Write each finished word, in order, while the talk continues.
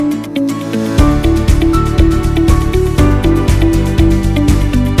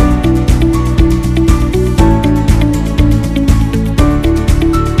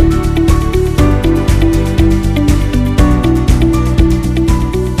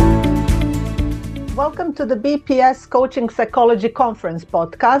welcome to the BPS Coaching Psychology Conference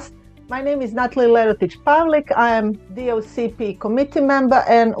podcast. My name is Nathalie Lerotic Pavlik. I am DOCP committee member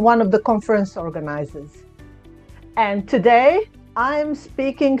and one of the conference organizers. And today I'm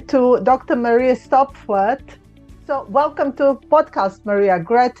speaking to Dr. Marie Stopforth. So welcome to podcast, Maria.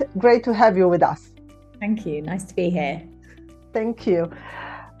 Great to have you with us. Thank you. Nice to be here. Thank you.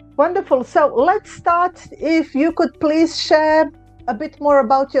 Wonderful. So let's start. If you could please share a bit more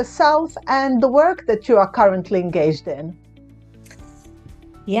about yourself and the work that you are currently engaged in.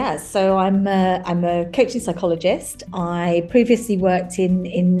 Yeah, so I'm a coaching psychologist. I previously worked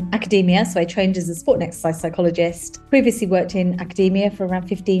in academia, so I trained as a sport and exercise psychologist. Previously worked in academia for around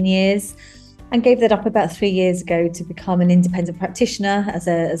 15 years and gave that up about 3 years ago to become an independent practitioner as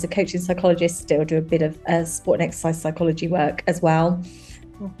a coaching psychologist. Still do a bit of sport and exercise psychology work as well.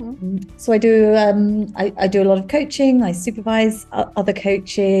 Mm-hmm. So I do a lot of coaching. I supervise other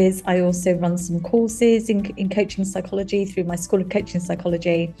coaches. I also run some courses in coaching psychology through my School of Coaching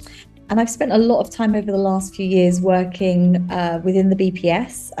Psychology. And I've spent a lot of time over the last few years working within the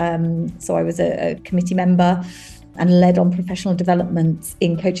BPS. So I was a committee member and led on professional development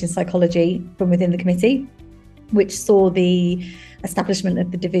in coaching psychology from within the committee, which saw the establishment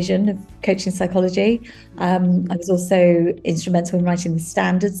of the division of coaching psychology. I was also instrumental in writing the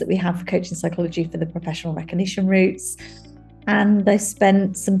standards that we have for coaching psychology for the professional recognition routes. And I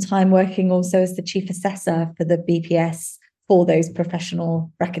spent some time working also as the chief assessor for the BPS for those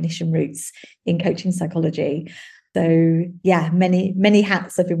professional recognition routes in coaching psychology. So yeah, many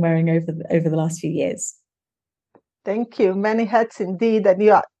hats I've been wearing over the last few years. Thank you. Many hats indeed. And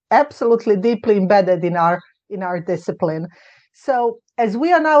you are absolutely deeply embedded in our discipline. So as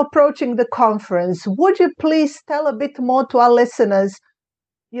we are now approaching the conference, would you please tell a bit more to our listeners,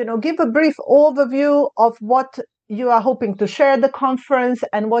 give a brief overview of what you are hoping to share at the conference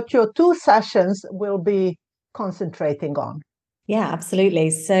and what your 2 sessions will be concentrating on? Yeah,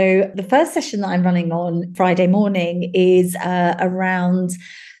 absolutely. So the first session that I'm running on Friday morning is around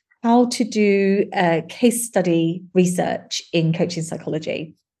how to do case study research in coaching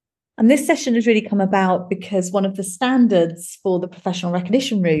psychology. And this session has really come about because one of the standards for the professional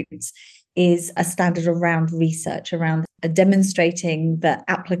recognition route is a standard around research, around demonstrating that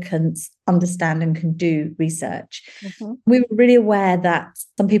applicants understand and can do research. Mm-hmm. We were really aware that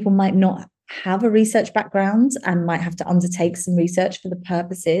some people might not have a research background and might have to undertake some research for the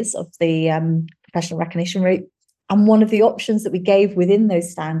purposes of the professional recognition route. And one of the options that we gave within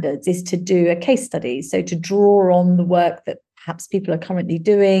those standards is to do a case study. So to draw on the work that perhaps people are currently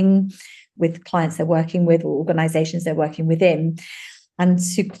doing with clients they're working with or organizations they're working within, and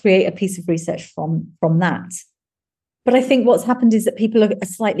to create a piece of research from that. But I think what's happened is that people are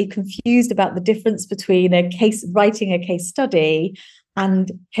slightly confused about the difference between writing a case study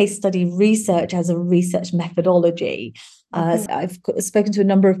and case study research as a research methodology. I've spoken to a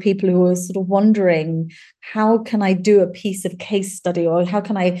number of people who are sort of wondering, how can I do a piece of case study, or how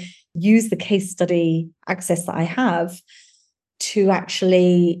can I use the case study access that I have to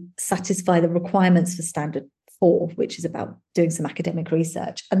actually satisfy the requirements for Standard 4, which is about doing some academic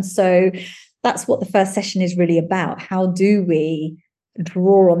research. And so that's what the first session is really about. How do we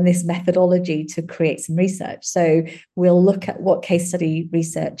draw on this methodology to create some research? So we'll look at what case study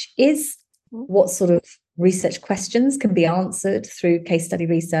research is, what sort of research questions can be answered through case study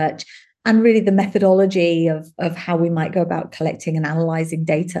research, and really the methodology of how we might go about collecting and analysing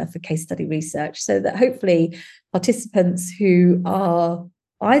data for case study research, so that hopefully participants who are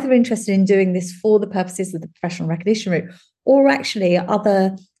either interested in doing this for the purposes of the professional recognition route, or actually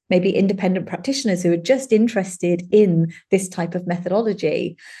other maybe independent practitioners who are just interested in this type of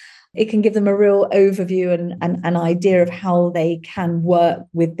methodology, it can give them a real overview and an idea of how they can work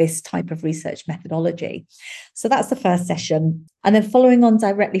with this type of research methodology. So that's the first session. And then following on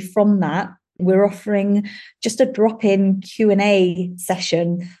directly from that, we're offering just a drop-in Q&A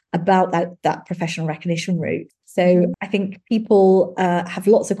session about that professional recognition route. So I think people have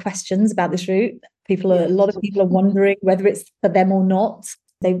lots of questions about this route. A lot of people are wondering whether it's for them or not.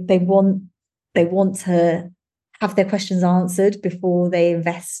 They want to have their questions answered before they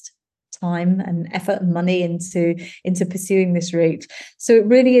invest time and effort and money into pursuing this route. So it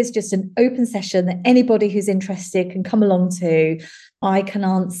really is just an open session that anybody who's interested can come along to. I can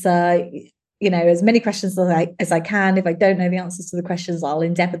answer as many questions as I can. If I don't know the answers to the questions, I'll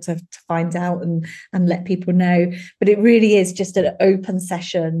endeavour to find out and let people know. But it really is just an open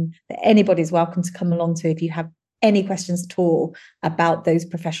session that anybody's welcome to come along to if you have any questions at all about those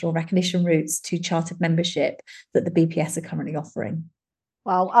professional recognition routes to chartered membership that the BPS are currently offering.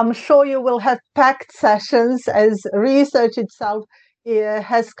 Well, I'm sure you will have packed sessions, as research itself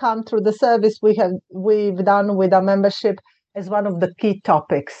has come through the service we've done with our membership as one of the key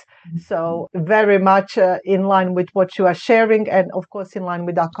topics. So very much in line with what you are sharing, and of course in line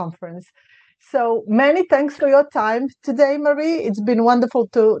with our conference. So many thanks for your time today, Marie. It's been wonderful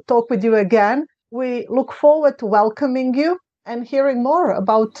to talk with you again. We look forward to welcoming you and hearing more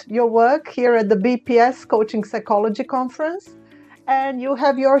about your work here at the BPS Coaching Psychology Conference. And you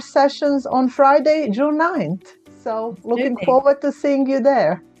have your sessions on Friday, June 9th. So looking forward to seeing you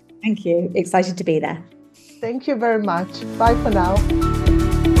there. Thank you. Excited to be there. Thank you very much. Bye for now.